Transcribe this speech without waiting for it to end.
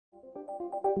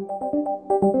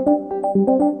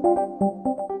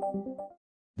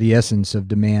The essence of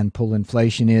demand pull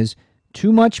inflation is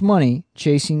too much money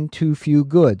chasing too few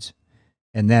goods.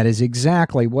 And that is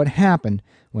exactly what happened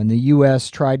when the U.S.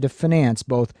 tried to finance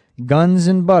both guns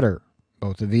and butter,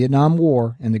 both the Vietnam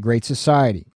War and the Great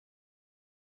Society.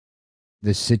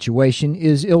 This situation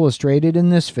is illustrated in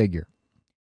this figure.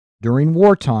 During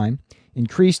wartime,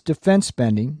 increased defense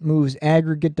spending moves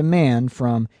aggregate demand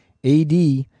from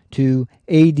AD to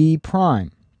AD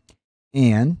prime,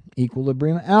 and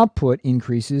equilibrium output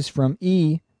increases from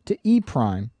E to E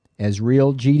prime as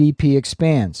real GDP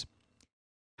expands.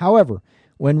 However,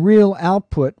 when real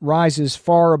output rises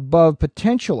far above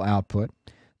potential output,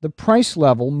 the price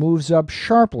level moves up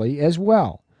sharply as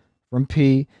well, from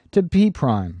P to P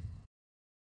prime.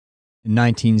 In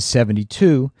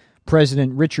 1972,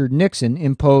 President Richard Nixon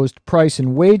imposed price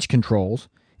and wage controls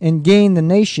and gained the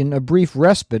nation a brief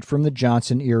respite from the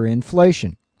Johnson-era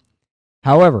inflation.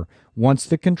 However, once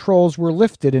the controls were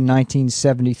lifted in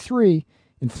 1973,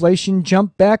 inflation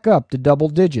jumped back up to double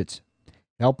digits,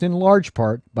 helped in large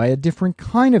part by a different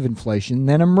kind of inflation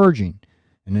then emerging,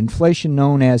 an inflation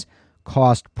known as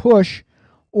cost push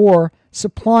or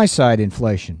supply-side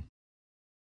inflation.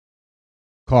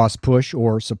 Cost push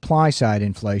or supply-side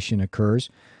inflation occurs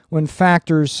when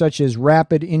factors such as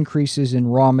rapid increases in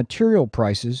raw material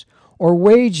prices or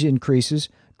wage increases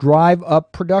drive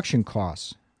up production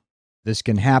costs. This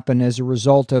can happen as a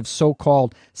result of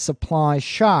so-called supply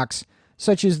shocks,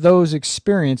 such as those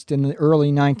experienced in the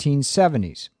early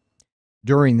 1970s.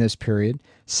 During this period,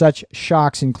 such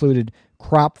shocks included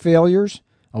crop failures,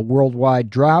 a worldwide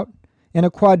drought, and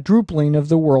a quadrupling of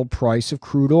the world price of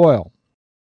crude oil.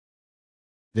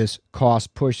 This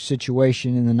cost-push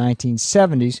situation in the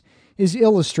 1970s is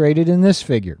illustrated in this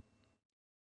figure.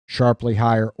 Sharply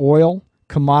higher oil,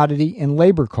 commodity, and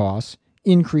labor costs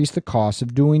increase the cost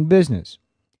of doing business.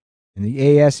 In the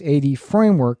AS80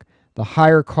 framework, the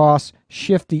higher costs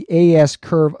shift the AS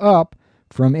curve up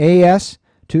from AS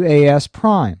to AS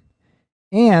prime,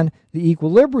 and the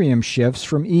equilibrium shifts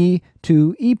from E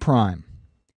to E prime.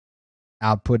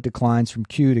 Output declines from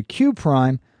Q to Q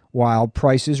prime while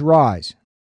prices rise.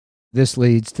 This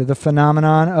leads to the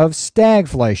phenomenon of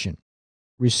stagflation,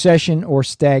 recession or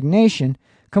stagnation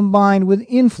combined with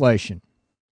inflation.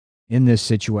 In this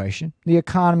situation, the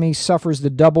economy suffers the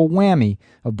double whammy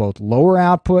of both lower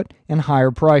output and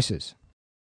higher prices.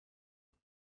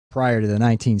 Prior to the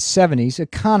 1970s,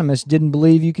 economists didn't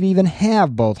believe you could even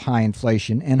have both high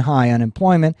inflation and high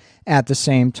unemployment at the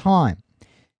same time.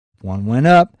 If one went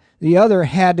up, the other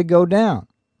had to go down.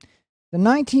 The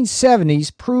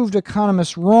 1970s proved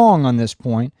economists wrong on this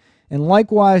point and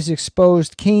likewise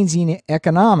exposed Keynesian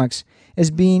economics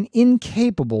as being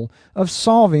incapable of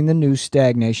solving the new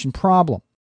stagnation problem.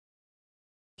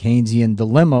 Keynesian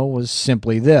dilemma was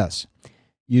simply this: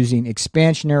 using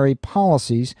expansionary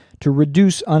policies to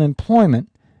reduce unemployment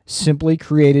simply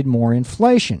created more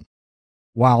inflation,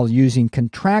 while using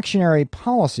contractionary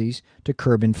policies to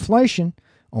curb inflation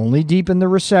only deepened the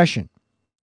recession.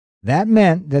 That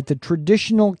meant that the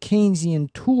traditional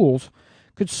Keynesian tools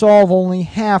could solve only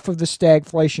half of the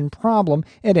stagflation problem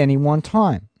at any one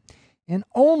time, and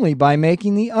only by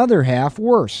making the other half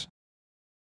worse.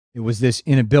 It was this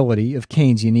inability of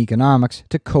Keynesian economics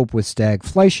to cope with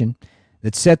stagflation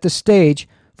that set the stage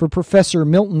for Professor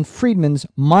Milton Friedman's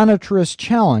monetarist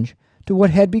challenge to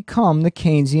what had become the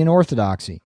Keynesian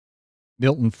orthodoxy.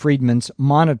 Milton Friedman's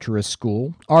monetarist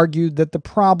school argued that the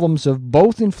problems of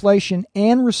both inflation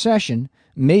and recession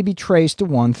may be traced to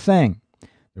one thing: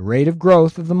 the rate of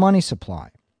growth of the money supply.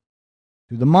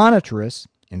 To the monetarists,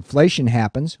 inflation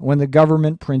happens when the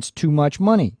government prints too much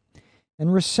money,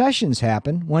 and recessions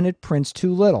happen when it prints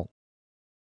too little.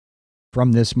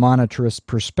 From this monetarist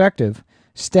perspective,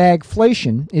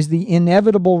 stagflation is the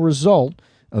inevitable result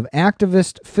of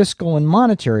activist fiscal and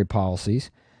monetary policies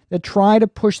that try to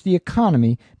push the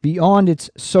economy beyond its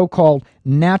so-called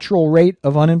natural rate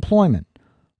of unemployment,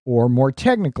 or more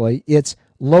technically, its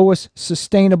lowest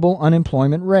sustainable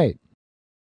unemployment rate.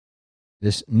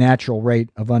 This natural rate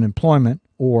of unemployment,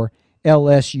 or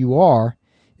LSUR,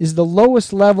 is the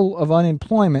lowest level of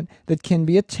unemployment that can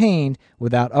be attained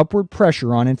without upward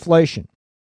pressure on inflation.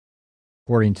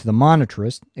 According to the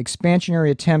monetarist,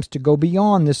 expansionary attempts to go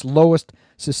beyond this lowest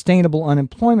sustainable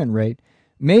unemployment rate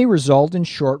may result in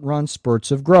short-run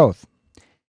spurts of growth.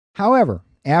 However,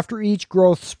 after each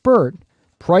growth spurt,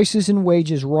 prices and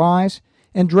wages rise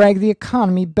and drag the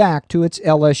economy back to its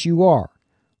LSUR,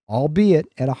 albeit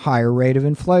at a higher rate of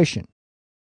inflation.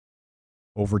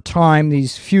 Over time,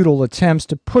 these futile attempts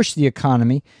to push the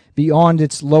economy beyond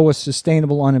its lowest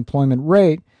sustainable unemployment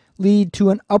rate lead to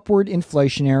an upward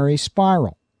inflationary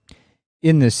spiral.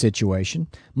 In this situation,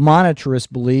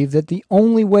 monetarists believe that the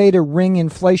only way to wring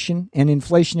inflation and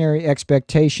inflationary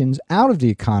expectations out of the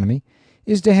economy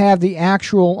is to have the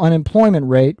actual unemployment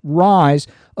rate rise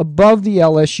above the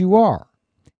LSUR.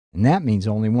 And that means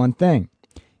only one thing: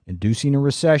 inducing a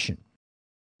recession.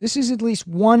 This is at least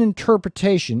one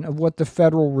interpretation of what the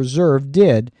Federal Reserve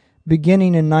did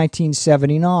beginning in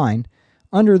 1979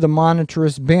 under the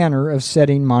monetarist banner of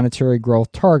setting monetary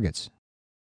growth targets.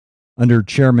 Under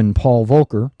Chairman Paul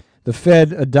Volcker, the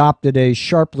Fed adopted a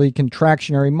sharply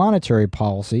contractionary monetary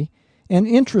policy, and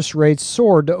interest rates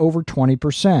soared to over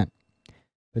 20%.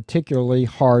 Particularly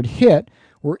hard hit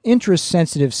were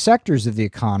interest-sensitive sectors of the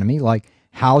economy like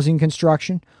housing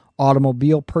construction,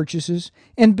 automobile purchases,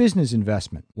 and business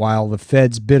investment. While the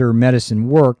Fed's bitter medicine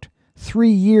worked, 3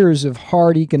 years of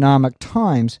hard economic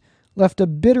times left a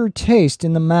bitter taste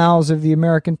in the mouths of the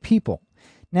American people,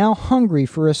 now hungry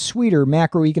for a sweeter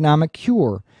macroeconomic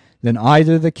cure than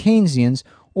either the Keynesians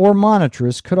or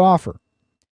monetarists could offer.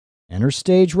 Enter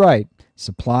stage right,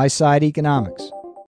 supply-side economics.